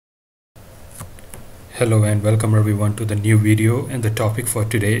Hello and welcome everyone to the new video, and the topic for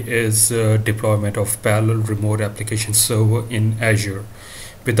today is deployment of parallel remote application server in Azure,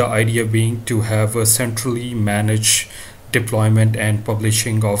 with the idea being to have a centrally managed deployment and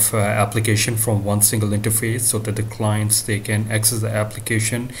publishing of application from one single interface so that the clients they can access the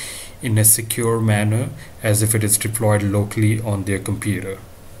application in a secure manner as if it is deployed locally on their computer.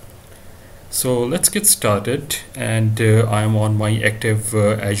 So let's get started, and I am on my active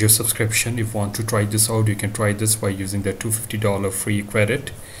Azure subscription. If you want to try this out, you can try this by using the $250 free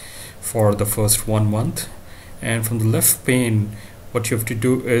credit for the first 1 month. And from the left pane, what you have to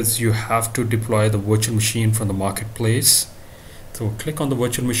do is you have to deploy the virtual machine from the marketplace. So click on the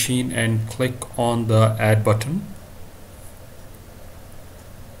virtual machine and click on the add button.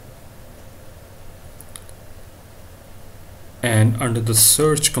 And under the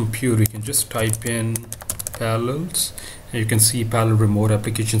search computer, you can just type in Parallels, and you can see Parallel Remote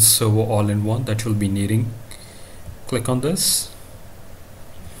Application Server all-in-one that you'll be needing. Click on this,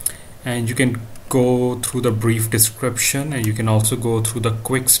 and you can go through the brief description, and you can also go through the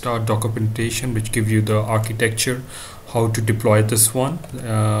quick start documentation which give you the architecture, how to deploy this one.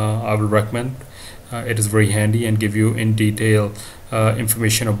 I will recommend. It is very handy and give you in detail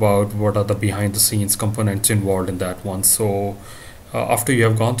information about what are the behind the scenes components involved in that one. So after you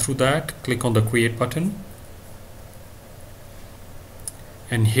have gone through that, click on the create button,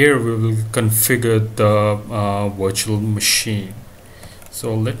 and here we will configure the virtual machine.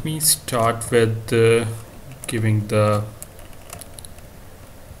 So let me start with giving the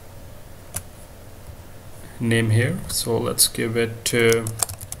name here. So let's give it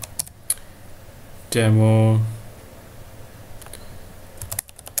demo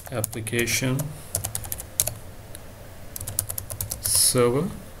application server.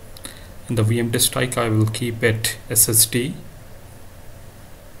 In the VM disk type, I will keep it SSD,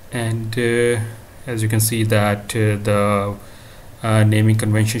 and as you can see that the naming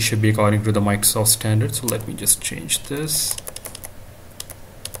convention should be according to the Microsoft standard. So let me just change this.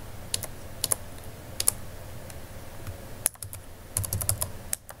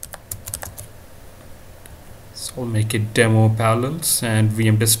 I'll make it demo parallels, and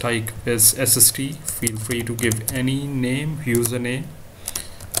VM disk type is SSD. Feel free to give any name, username.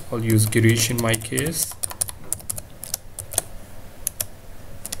 I'll use Girish in my case.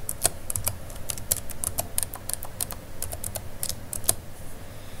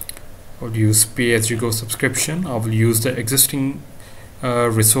 I'll use pay-as-you-go subscription. I will use the existing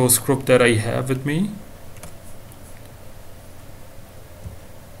resource group that I have with me.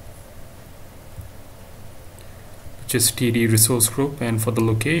 Just TD resource group. And for the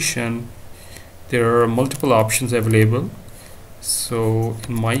location, there are multiple options available. So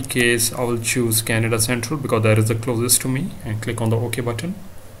in my case, I will choose Canada Central because that is the closest to me, and click on the OK button.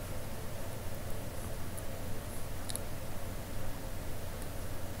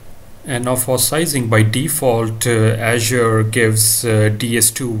 And now for sizing, by default Azure gives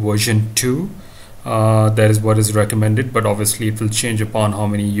DS2 version 2. That is what is recommended, but obviously it will change upon how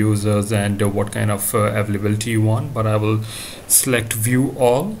many users and what kind of availability you want. But I will select view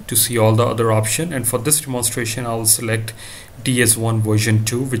all to see all the other options, and for this demonstration I will select DS1 version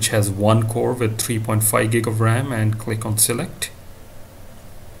 2, which has 1 core with 3.5 gig of RAM, and click on select.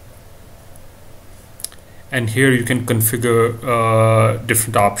 And here you can configure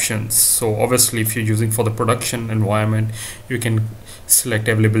different options. So obviously if you're using for the production environment, you can select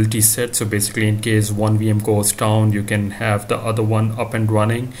availability set. So basically in case one VM goes down, you can have the other one up and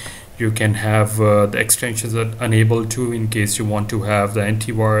running. You can have the extensions that enable to, in case you want to have the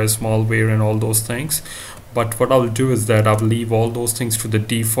antivirus, malware, and all those things. But what I'll do is that I'll leave all those things to the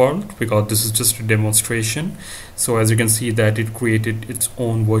default because this is just a demonstration. So as you can see that it created its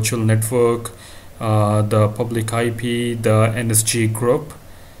own virtual network, the public IP, the NSG group.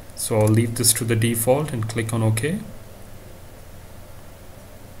 So I'll leave this to the default and click on OK.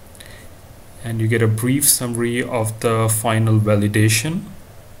 And you get a brief summary of the final validation,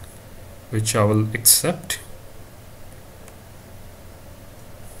 which I will accept.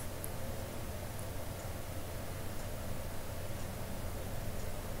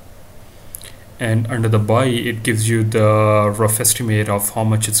 And under the buy, it gives you the rough estimate of how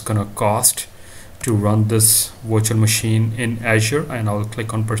much it's gonna cost to run this virtual machine in Azure, and I'll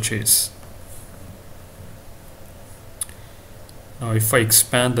click on purchase. Now if I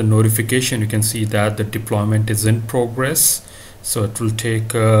expand the notification, you can see that the deployment is in progress. So it will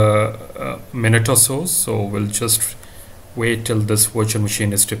take a minute or so. So we'll just wait till this virtual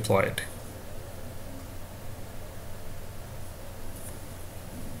machine is deployed.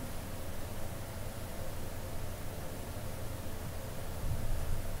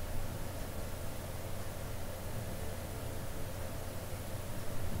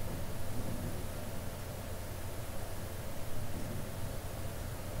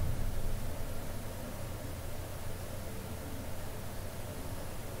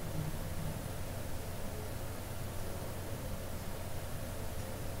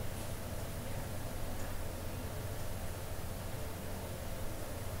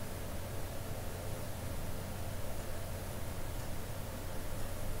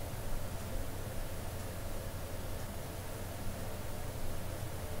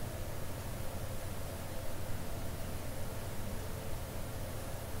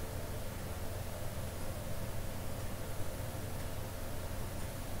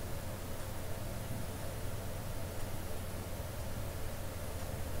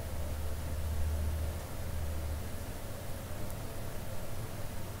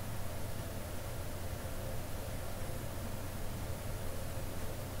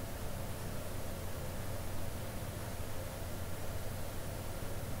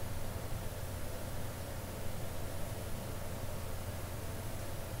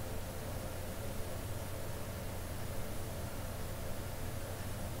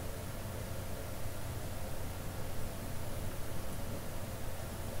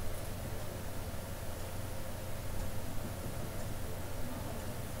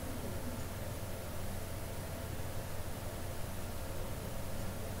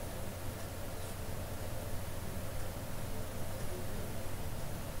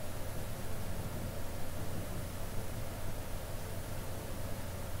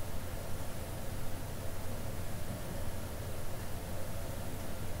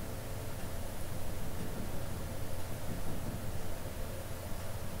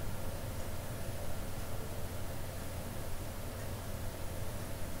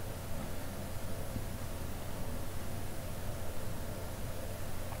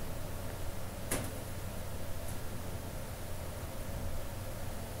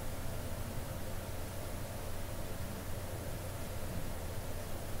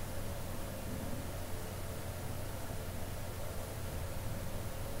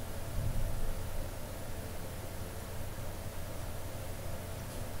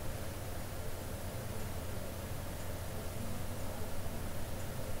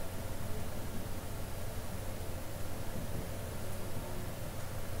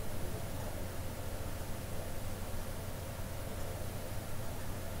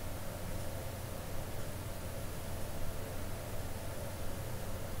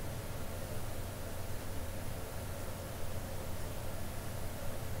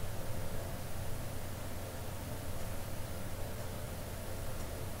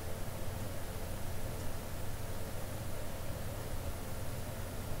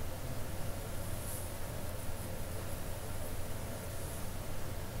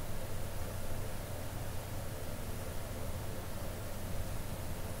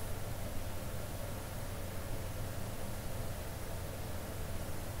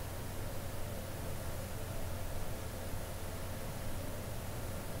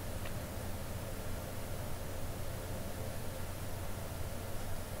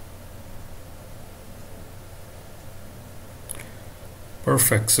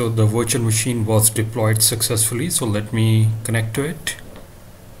 Perfect. So the virtual machine was deployed successfully. So let me connect to it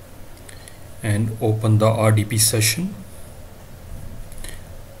and open the RDP session.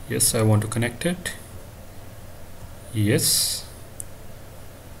 Yes, I want to connect it. Yes.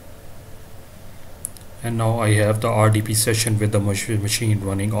 And now I have the RDP session with the machine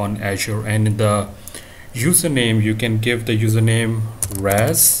running on Azure. And in the username, you can give the username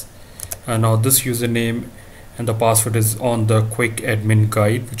Raz. And now this username and the password is on the quick admin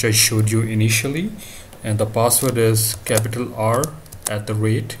guide, which I showed you initially. And the password is capital R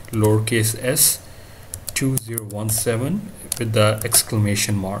 @ lowercase s 2017 with the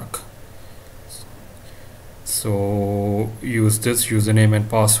exclamation mark. So use this username and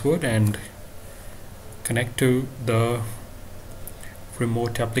password and connect to the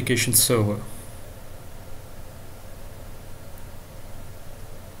remote application server.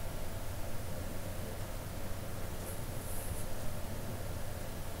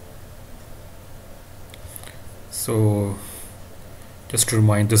 So just to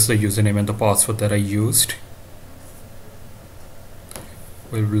remind, this is the username and the password that I used.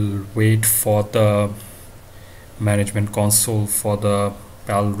 We will wait for the management console for the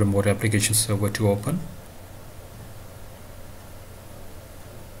Parallel remote application server to open.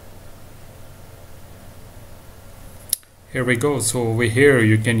 Here we go. So over here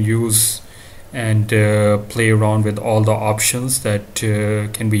you can use and play around with all the options that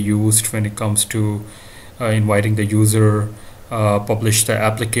can be used when it comes to inviting the user, publish the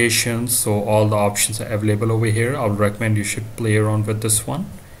application. So all the options are available over here. I would recommend you should play around with this one.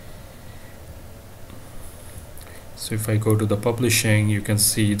 So if I go to the publishing, you can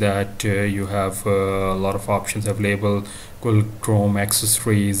see that you have a lot of options available. Google Chrome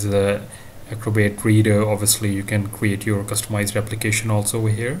accessories, Acrobat Reader. Obviously you can create your customized application also over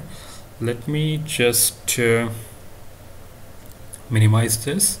here. Let me just minimize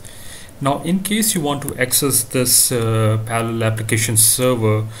this. Now in case you want to access this Parallel application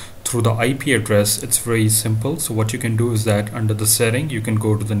server through the IP address, it's very simple. So what you can do is that under the setting, you can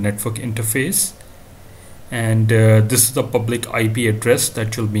go to the network interface, and this is the public IP address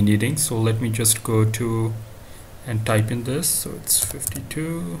that you'll be needing. So let me just go to and type in this. So it's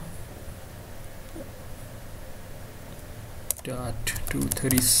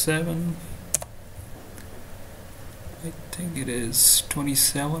 52.237. I think it is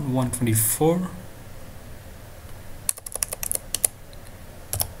 27.124.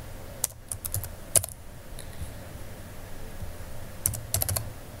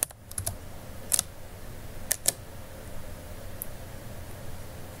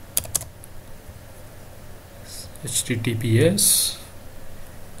 HTTPS,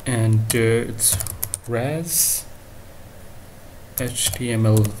 and it's Raz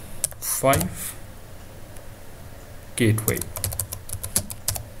HTML5 gateway,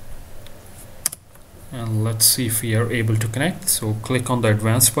 and let's see if we are able to connect. So click on the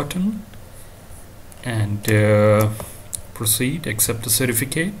advanced button and proceed, accept the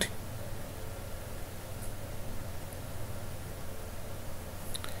certificate.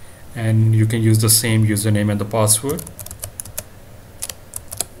 And you can use the same username and the password.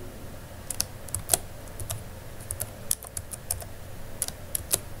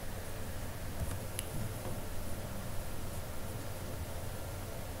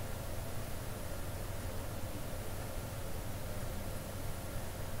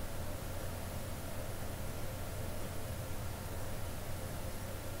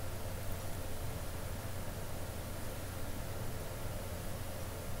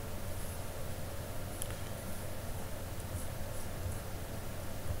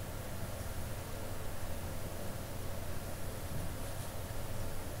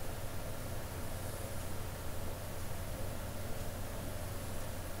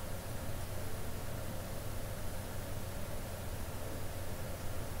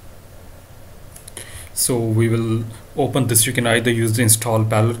 So we will open this. You can either use the install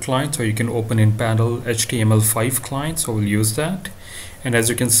Parallel client, or you can open in Parallel HTML5 client. So we'll use that. And as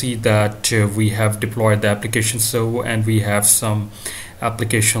you can see that we have deployed the application server and we have some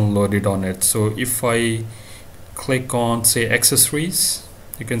application loaded on it. So if I click on, say, accessories,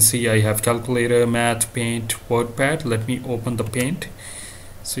 you can see I have calculator, math, paint, WordPad. Let me open the paint.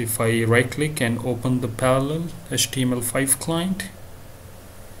 So if I right click and open the Parallel HTML5 client,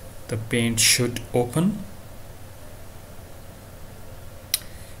 the paint should open.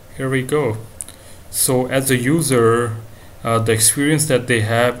 Here we go. So as a user, the experience that they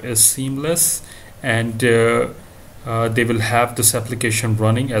have is seamless, and they will have this application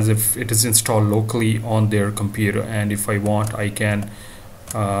running as if it is installed locally on their computer. And if I want, I can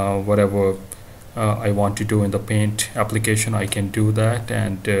I want to do in the Paint application, I can do that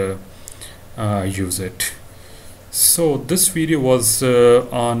and use it. So this video was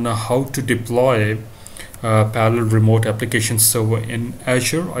on how to deploy parallel remote application server in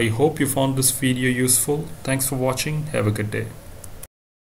Azure. I hope you found this video useful. Thanks for watching. Have a good day.